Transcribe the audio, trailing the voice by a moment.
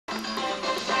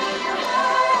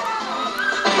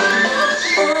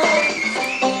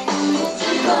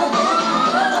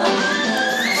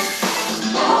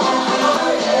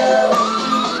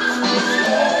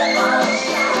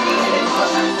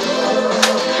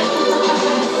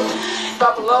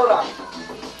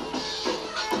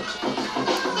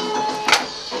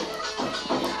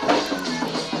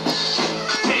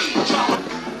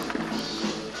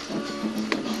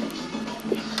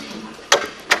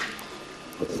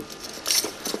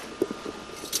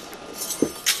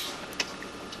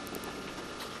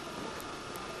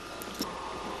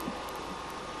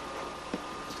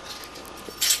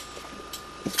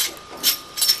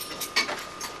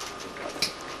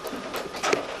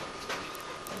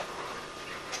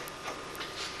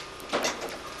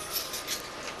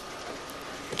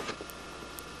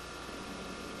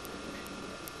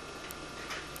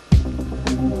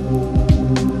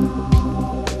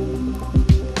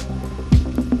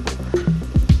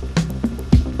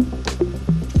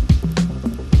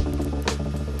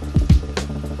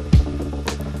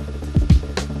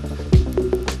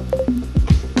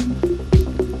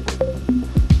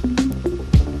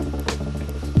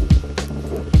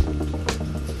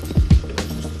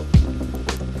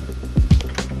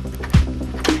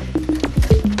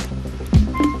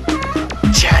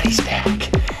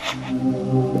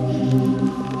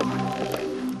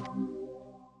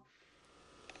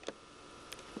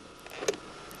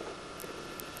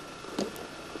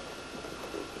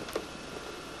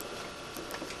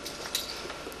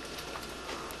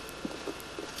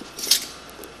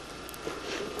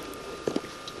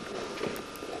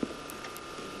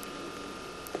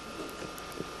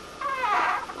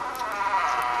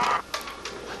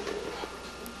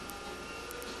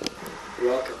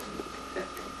Welcome.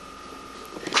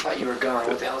 Thought you were gone.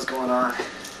 What the hell's going on?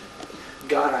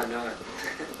 Gone I'm not.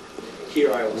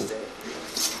 Here I will stay.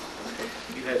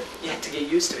 You have yet to get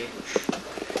used to me.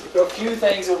 But a few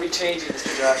things will be changing,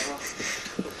 Mr. Joshua.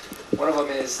 One of them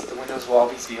is the windows will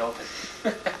always be open.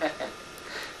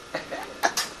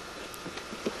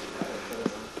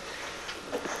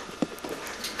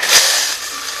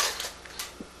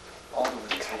 All the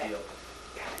windows will be open.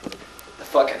 The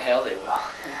fucking hell they will.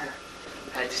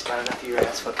 I just bought enough of your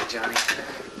ass, fucking Johnny.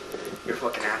 You're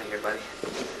fucking out of here, buddy.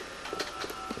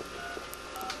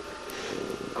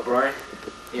 O'Brien?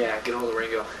 Yeah, get hold of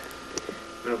Ringo.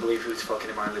 You don't believe who's fucking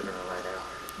in my living room right now.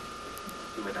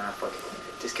 You would not fucking...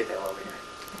 Just get the hell over here.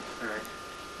 Alright?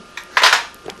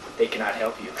 They cannot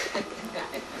help you.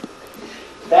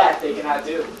 That they cannot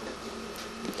do.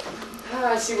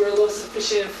 I see we're a little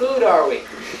sufficient in food, are we?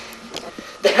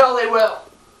 The hell they will!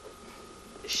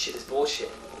 This shit is bullshit.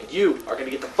 And you are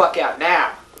gonna get the fuck out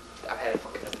now. I've had it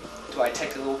fucking up. Do I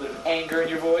detect a little bit of anger in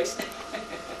your voice?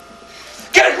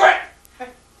 Get a grip!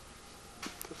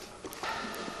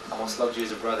 I almost loved you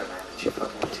as a brother, man, but you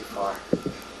fucking went too far.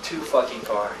 Too fucking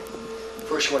far.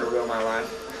 First you want to ruin my life.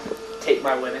 Take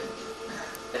my women.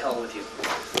 The hell with you.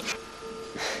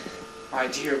 My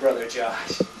dear brother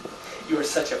Josh, you are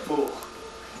such a fool.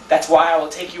 That's why I will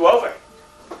take you over.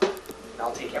 And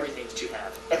I'll take everything that you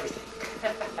have. Everything.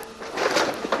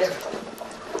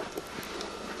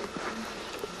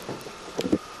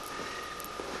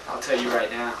 I'll tell you right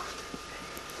now,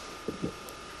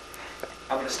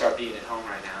 I'm going to start being at home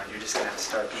right now, and you're just going to have to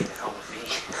start being at home with me.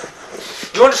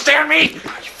 You understand me?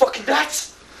 Are you fucking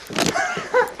nuts?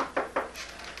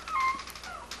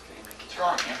 What's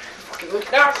wrong, man? Fucking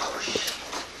look out! Oh, shit.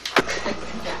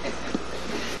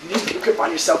 You need to get a grip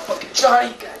on yourself, fucking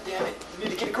Johnny. God damn it. You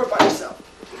need to get a grip on yourself.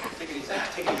 Take it easy.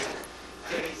 Take it easy.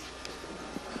 Take it easy.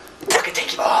 Fucking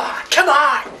take you all on. Come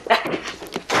on!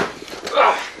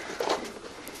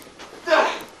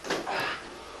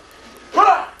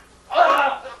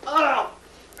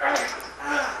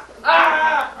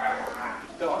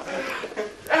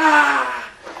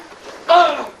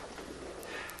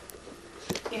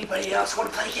 Anybody else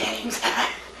want to play games? I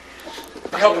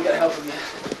hope we got help from you.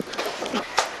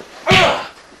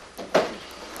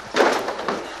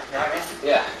 You alright, man?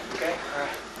 Yeah. Okay?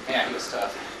 Alright. Yeah, he was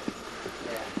tough.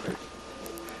 Yeah.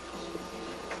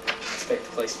 Expect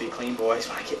the place to be clean, boys,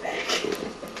 when I get back.